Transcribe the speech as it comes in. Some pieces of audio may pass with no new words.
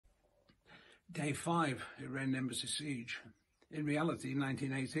Day 5, Iranian Embassy siege. In reality,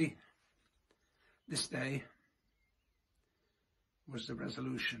 1980, this day was the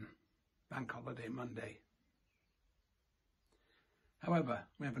resolution, bank holiday Monday. However,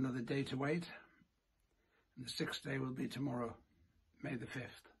 we have another day to wait, and the 6th day will be tomorrow, May the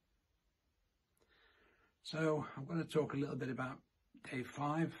 5th. So I'm going to talk a little bit about Day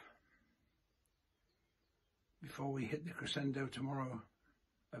 5 before we hit the crescendo tomorrow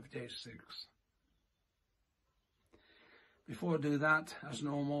of Day 6. Before I do that, as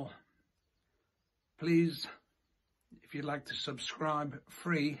normal, please, if you'd like to subscribe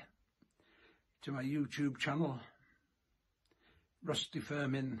free to my YouTube channel, Rusty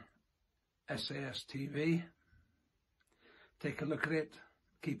Firmin SAS TV, take a look at it,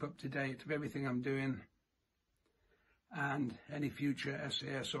 keep up to date with everything I'm doing and any future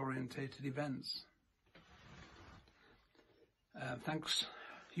SAS orientated events. Thanks,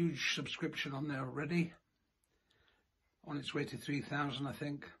 huge subscription on there already, on its way to 3,000 I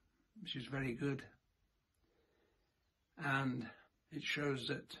think, which is very good, and it shows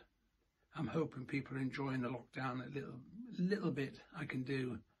that I'm hoping people are enjoying the lockdown. A little bit I can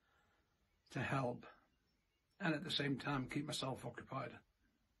do to help and at the same time keep myself occupied.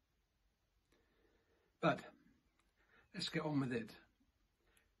 But let's get on with it.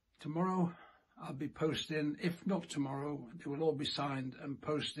 Tomorrow I'll be posting, if not tomorrow, they will all be signed and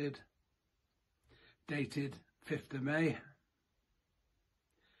posted, dated 5th of May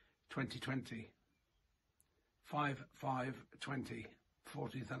 2020, 5/5/20,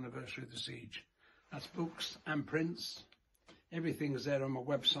 40th anniversary of the siege. That's books and prints. Everything's there on my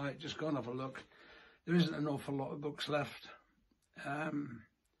website. Just go and have a look. There isn't an awful lot of books left.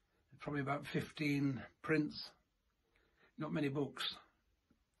 Probably about 15 prints. Not many books.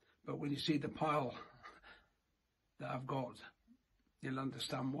 But when you see the pile that I've got, you'll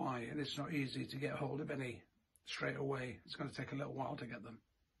understand why. And it's not easy to get hold of any straight away. It's going to take a little while to get them.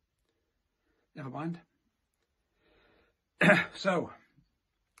 Never mind. So,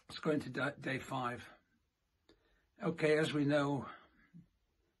 let's go into Day 5. Okay, as we know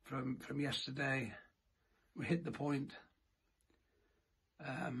from yesterday, we hit the point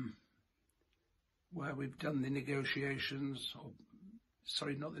where we've done the negotiations, or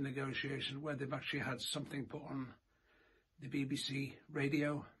sorry, not the negotiations, where they've actually had something put on the BBC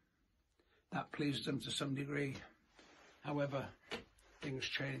radio. That pleased them to some degree. However, things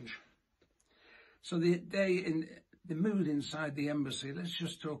change. So the mood inside the embassy, let's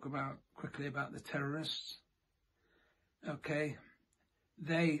just talk quickly about the terrorists. Okay,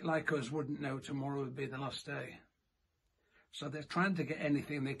 they, like us, wouldn't know tomorrow would be the last day. So they're trying to get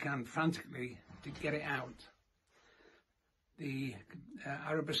anything they can frantically to get it out. The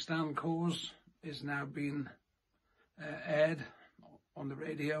Arabistan cause is now being aired on the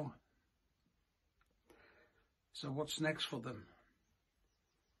radio. So what's next for them?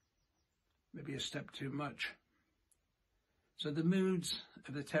 Maybe a step too much. So the moods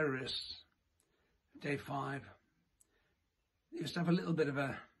of the terrorists, Day 5, they used to have a little bit of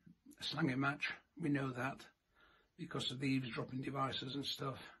a slanging match. We know that because of the eavesdropping devices and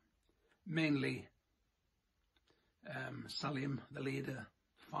stuff. Mainly Salim, the leader,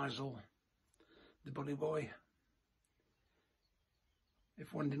 Faisal, the bully boy.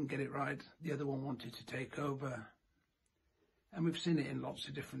 If one didn't get it right, the other one wanted to take over. And we've seen it in lots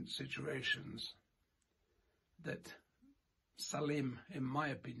of different situations that Salim, in my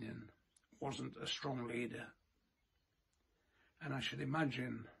opinion, wasn't a strong leader. And I should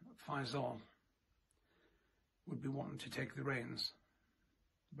imagine Faisal would be wanting to take the reins.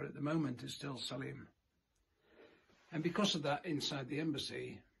 But at the moment, it's still Salim. And because of that, inside the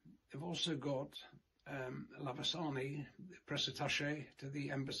embassy, they've also got Lavasani, the press attaché to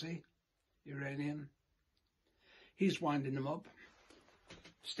the embassy, Iranian. He's winding them up,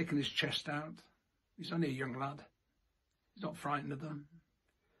 sticking his chest out. He's only a young lad. He's not frightened of them.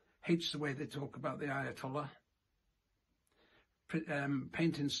 Hates the way they talk about the Ayatollah.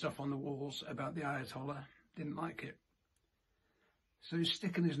 Painting stuff on the walls about the Ayatollah. Didn't like it. So he's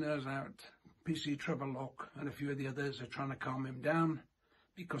sticking his nose out. PC Trevor Locke and a few of the others are trying to calm him down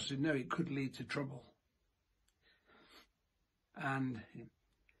because they know it could lead to trouble. And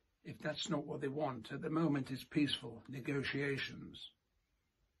if that's not what they want, at the moment it's peaceful negotiations,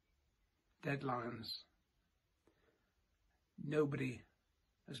 deadlines. Nobody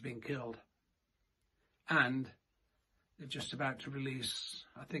has been killed. And they're just about to release,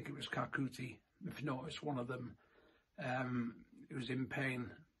 I think it was Karkuti, if not, it's one of them, it was in pain.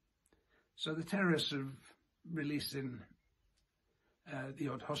 So the terrorists are releasing the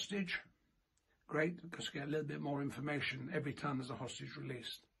odd hostage. Great, because you get a little bit more information every time there's a hostage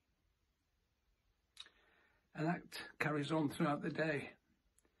released. And that carries on throughout the day.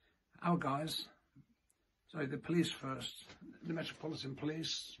 Our guys, the police first, the Metropolitan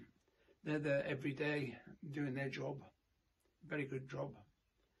Police, they're there every day doing their job. Very good job.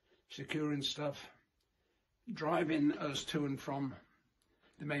 Securing stuff, driving us to and from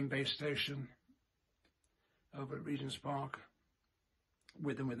the main base station over at Regent's Park,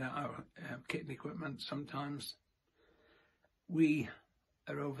 with and without our kit and equipment sometimes. We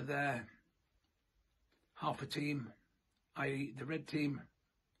are over there, half a team, i.e. the red team,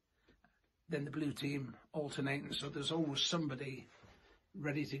 then the blue team, alternating, so there's always somebody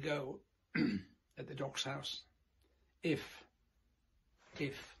ready to go at the docks house if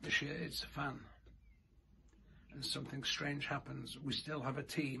the shit hits the fan and something strange happens. We still have a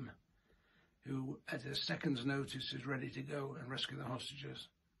team who at a second's notice is ready to go and rescue the hostages.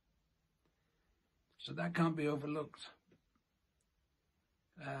 So that can't be overlooked.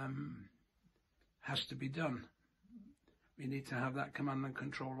 Has to be done. We need to have that command and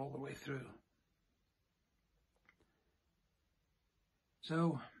control all the way through.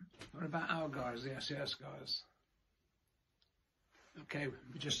 So, what about our guys, the SAS guys? Okay,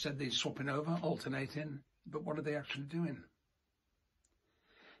 we just said they're swapping over, alternating, but what are they actually doing?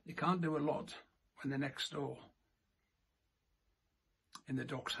 They can't do a lot when they're next door in the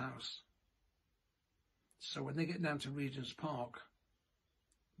docks house. So when they get down to Regent's Park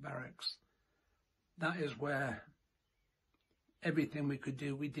barracks, that is where everything we could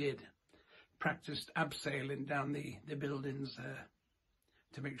do, we did. Practiced abseiling down the buildings there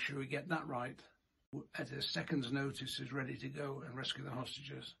to make sure we get that right. At a second's notice is ready to go and rescue the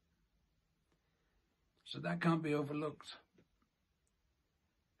hostages. So that can't be overlooked.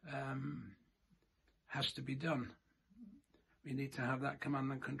 Has to be done. We need to have that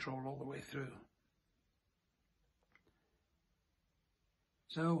command and control all the way through.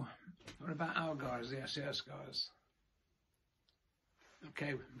 So, what about our guys, the SAS guys?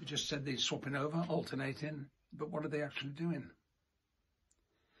 Okay, we just said they're swapping over, alternating, but what are they actually doing?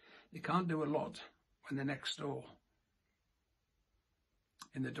 They can't do a lot when they're next door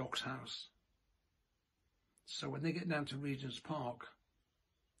in the docks house. So when they get down to Regent's Park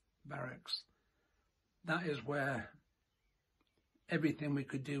barracks, that is where everything we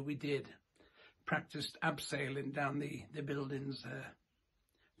could do, we did. Practiced abseiling down the buildings there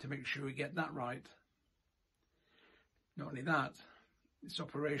to make sure we get that right. Not only that, it's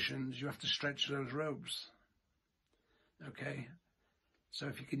operations, you have to stretch those ropes. Okay, so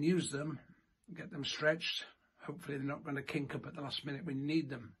if you can use them, get them stretched, hopefully they're not going to kink up at the last minute when you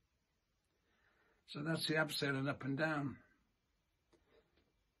need them. So that's the abseiling up and down.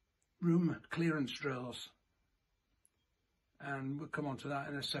 Room clearance drills, and we'll come on to that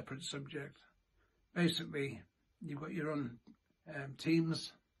in a separate subject. Basically, you've got your own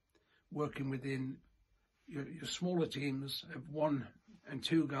teams working within your smaller teams of 1 and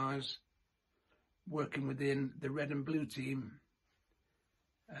 2 guys working within the red and blue team,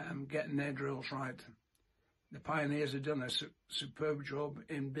 getting their drills right. The pioneers have done a superb job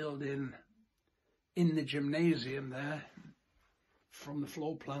in building in the gymnasium there, from the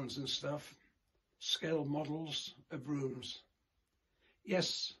floor plans and stuff, scale models of rooms.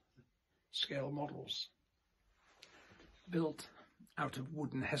 Yes, scale models. Built out of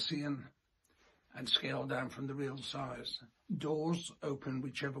wooden hessian and scaled down from the real size. Doors open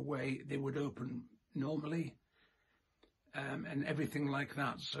whichever way they would open normally, and everything like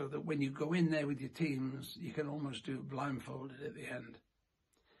that, so that when you go in there with your teams, you can almost do it blindfolded at the end.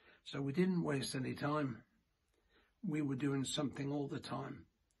 So we didn't waste any time. We were doing something all the time,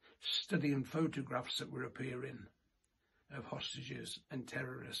 studying photographs that were appearing of hostages and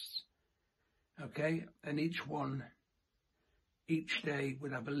terrorists. Okay, and each day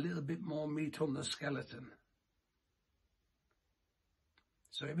would have a little bit more meat on the skeleton.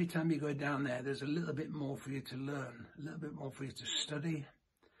 So every time you go down there, there's a little bit more for you to learn, a little bit more for you to study,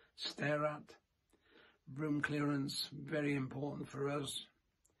 stare at. Room clearance, very important for us.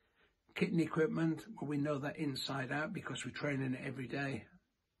 Kit and equipment, well, we know that inside out because we train in it every day.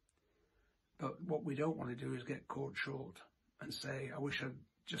 But what we don't want to do is get caught short and say, I wish I'd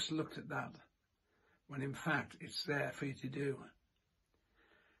just looked at that, when in fact it's there for you to do.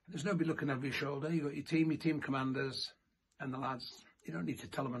 There's nobody looking over your shoulder. You've got your team commanders and the lads. You don't need to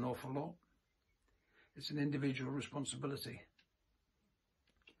tell them an awful lot. It's an individual responsibility.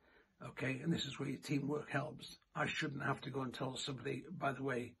 Okay, and this is where your teamwork helps. I shouldn't have to go and tell somebody, by the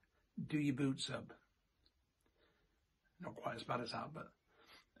way, do your boots up. Not quite as bad as that, but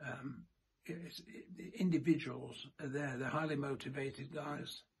the individuals are there. They're highly motivated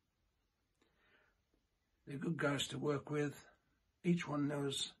guys. They're good guys to work with. Each one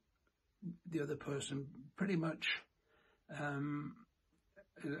knows the other person pretty much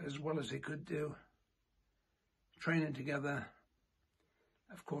as well as he could do, training together,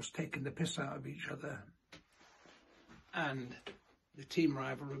 of course taking the piss out of each other, and the team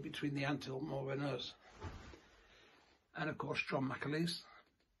rivalry between the Antil more and us. And of course John McAleese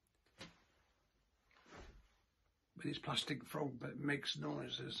with his plastic frog that makes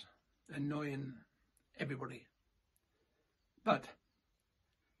noises, annoying everybody, but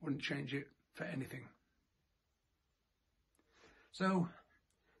wouldn't change it for anything. So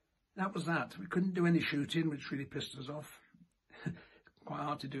that was that. We couldn't do any shooting, which really pissed us off. Quite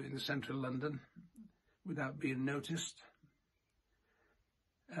hard to do it in the centre of London without being noticed.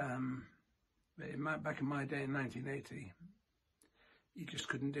 But back in my day in 1980, you just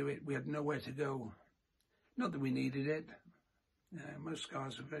couldn't do it. We had nowhere to go. Not that we needed it. Most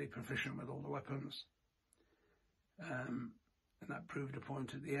guys were very proficient with all the weapons. And that proved a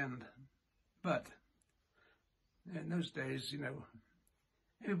point at the end. But in those days, you know,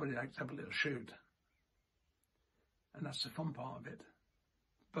 everybody likes to have a little shoot. And that's the fun part of it.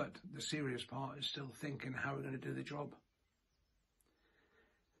 But the serious part is still thinking how we're going to do the job.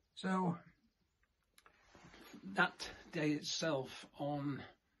 So that day itself, on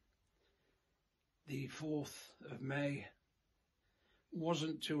the 4th of May,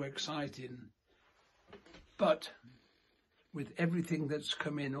 wasn't too exciting. But with everything that's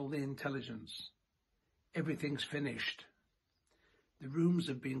come in, all the intelligence, everything's finished. The rooms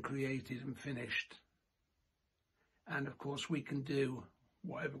have been created and finished. And of course we can do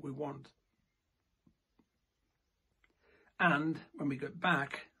whatever we want. And when we get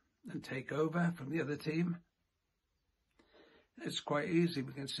back and take over from the other team, it's quite easy.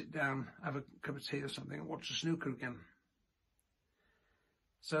 We can sit down, have a cup of tea or something, and watch the snooker again.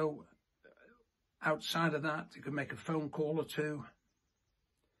 So outside of that, you can make a phone call or two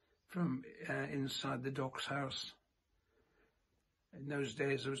from inside the doc's house. In those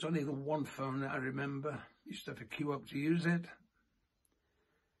days, there was only the one phone that I remember. You used to have to queue up to use it.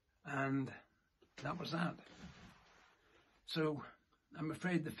 And that was that. So I'm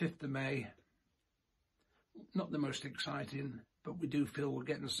afraid the 5th of May, not the most exciting, but we do feel we're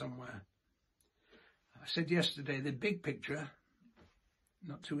getting somewhere. I said yesterday, the big picture,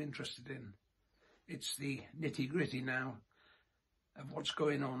 not too interested in. It's the nitty-gritty now of what's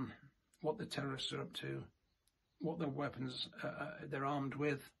going on, what the terrorists are up to, what their weapons they're armed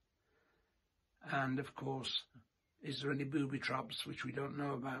with, and of course, is there any booby traps which we don't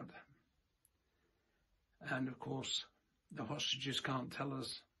know about? And of course, the hostages can't tell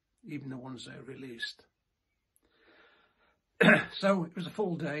us, even the ones that are released. So it was a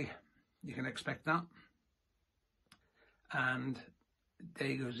full day, you can expect that. And the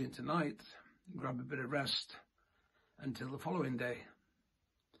day goes into night, grab a bit of rest until the following day.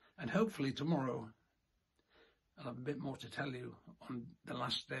 And hopefully tomorrow, I'll have a bit more to tell you on the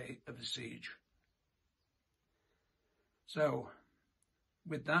last day of the siege. So,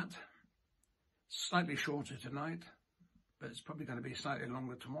 with that, slightly shorter tonight, but it's probably going to be slightly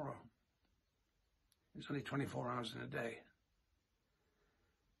longer tomorrow. It's only 24 hours in a day.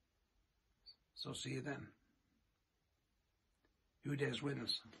 So see you then. Who dares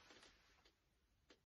wins.